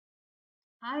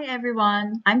Hi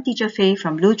everyone, I'm Teacher Faye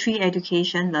from BlueTree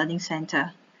Education Learning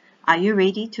Center. Are you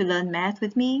ready to learn math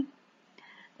with me?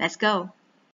 Let's go.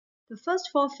 The first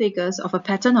four figures of a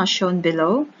pattern are shown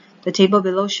below. The table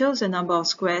below shows the number of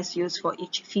squares used for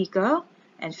each figure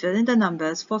and fill in the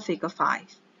numbers for figure 5.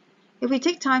 If we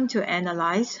take time to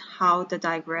analyze how the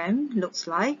diagram looks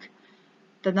like,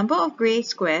 the number of gray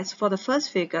squares for the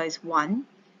first figure is 1,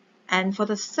 and for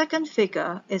the second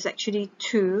figure is actually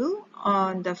 2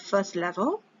 on the first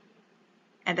level,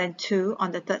 and then 2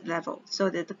 on the third level, so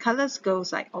that the colors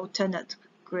goes like alternate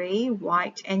gray,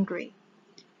 white, and gray.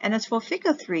 And as for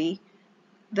figure 3,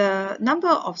 the number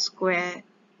of squares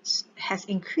has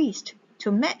increased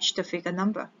to match the figure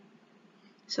number.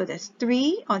 So there's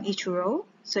 3 on each row,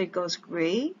 so it goes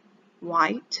gray,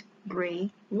 white,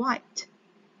 gray, white.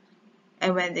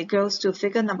 And when it goes to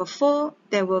figure number 4,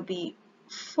 there will be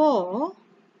 4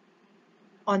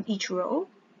 on each row,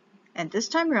 and this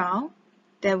time around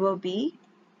there will be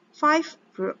 5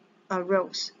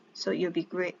 rows. So you'll be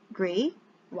gray,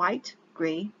 white,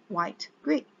 gray, white,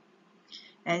 gray.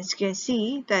 And as you can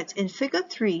see that in figure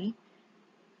 3,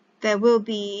 there will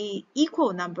be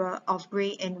equal number of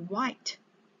gray and white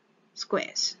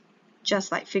squares,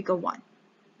 just like figure 1.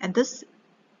 And this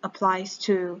applies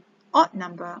to odd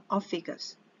number of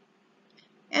figures.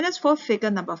 And as for figure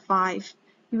number 5,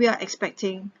 we are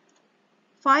expecting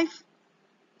 5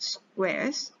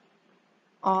 squares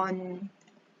on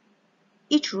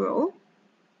each row.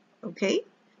 Okay,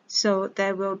 so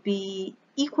there will be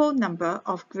equal number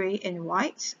of gray and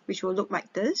whites, which will look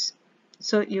like this.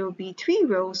 So it will be 3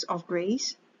 rows of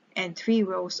grays and 3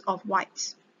 rows of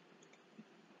whites.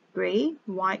 Gray,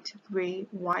 white, gray,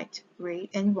 white, gray,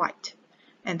 and white.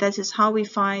 And that is how we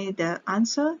find the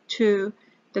answer to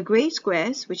the gray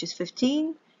squares, which is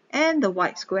 15, and the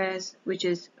white squares, which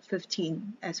is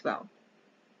 15 as well.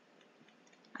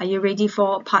 Are you ready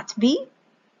for part B?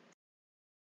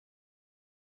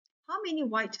 How many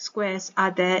white squares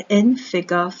are there in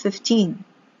figure 15?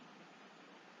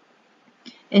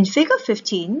 In figure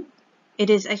 15, it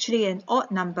is actually an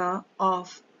odd number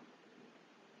of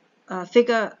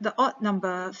the odd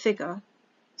number figure.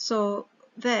 So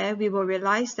there we will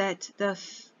realize that the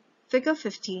figure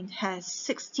 15 has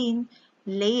 16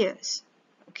 layers.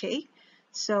 Okay,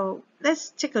 so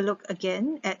let's take a look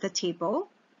again at the table.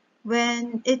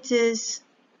 When it is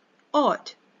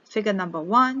odd, figure number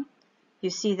 1, you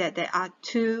see that there are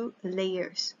 2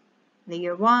 layers,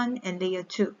 layer 1 and layer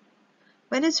 2.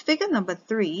 When it's figure number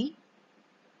 3,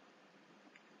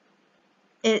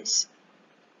 it's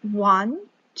 1,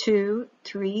 2,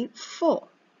 3, 4.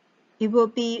 It will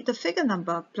be the figure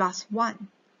number plus 1.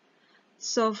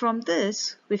 So from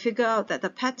this, we figure out that the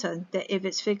pattern, that if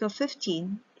it's figure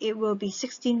 15, it will be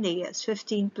 16 layers,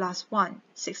 15 plus 1,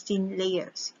 16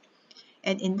 layers.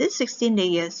 And in this 16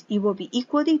 layers, it will be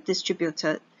equally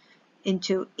distributed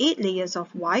into 8 layers of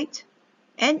white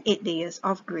and 8 layers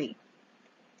of gray.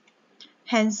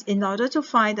 Hence, in order to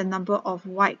find the number of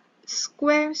white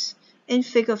squares in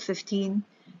figure 15,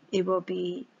 it will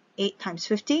be 8 times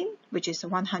 15, which is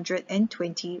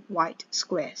 120 white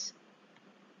squares.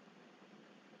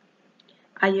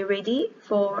 Are you ready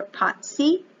for part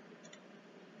C?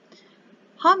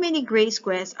 How many gray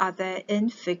squares are there in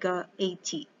figure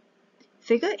 80?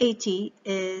 Figure 80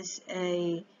 is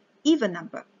an even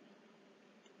number.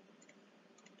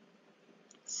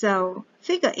 So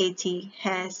figure 80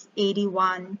 has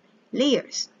 81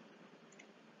 layers.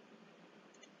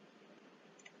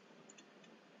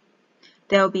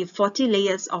 There will be 40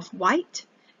 layers of white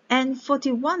and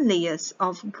 41 layers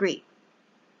of gray.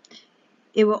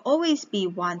 It will always be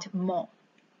one more.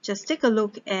 Just take a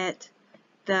look at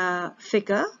the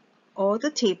figure or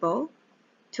the table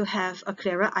to have a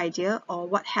clearer idea of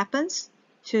what happens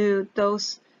to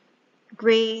those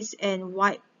grays and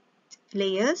white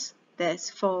layers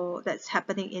that's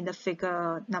happening in the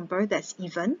figure number that's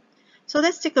even. So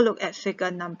let's take a look at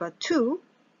figure number 2.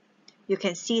 You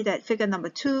can see that figure number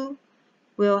 2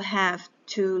 will have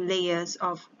 2 layers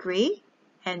of gray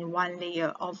and 1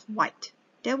 layer of white.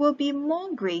 There will be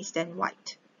more grays than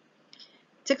white.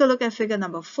 Take a look at figure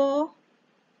number 4.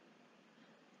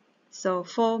 So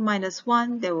 4 minus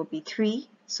 1, there will be 3.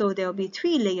 So there will be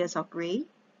 3 layers of gray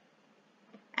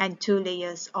and 2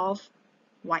 layers of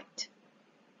white.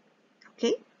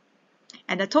 Okay?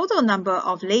 And the total number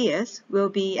of layers will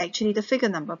be actually the figure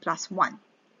number plus 1.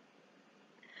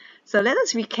 So let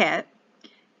us recap.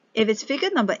 If it's figure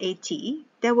number 80,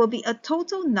 there will be a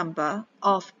total number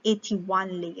of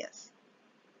 81 layers.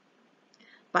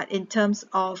 But in terms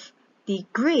of the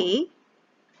gray,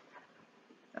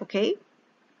 okay,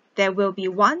 there will be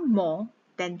 1 more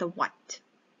than the white.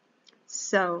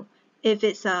 So If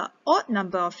it's an odd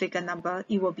number or figure number,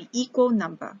 it will be equal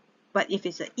number. But if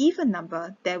it's an even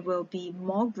number, there will be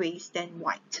more grays than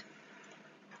white.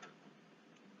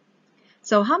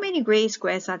 So how many gray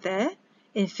squares are there?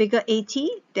 In figure 80,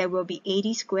 there will be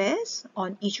 80 squares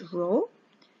on each row.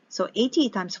 So 80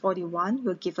 times 41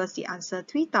 will give us the answer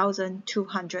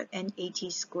 3,280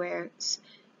 squares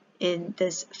in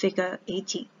this figure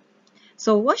 80.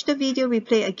 So watch the video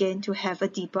replay again to have a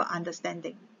deeper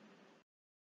understanding.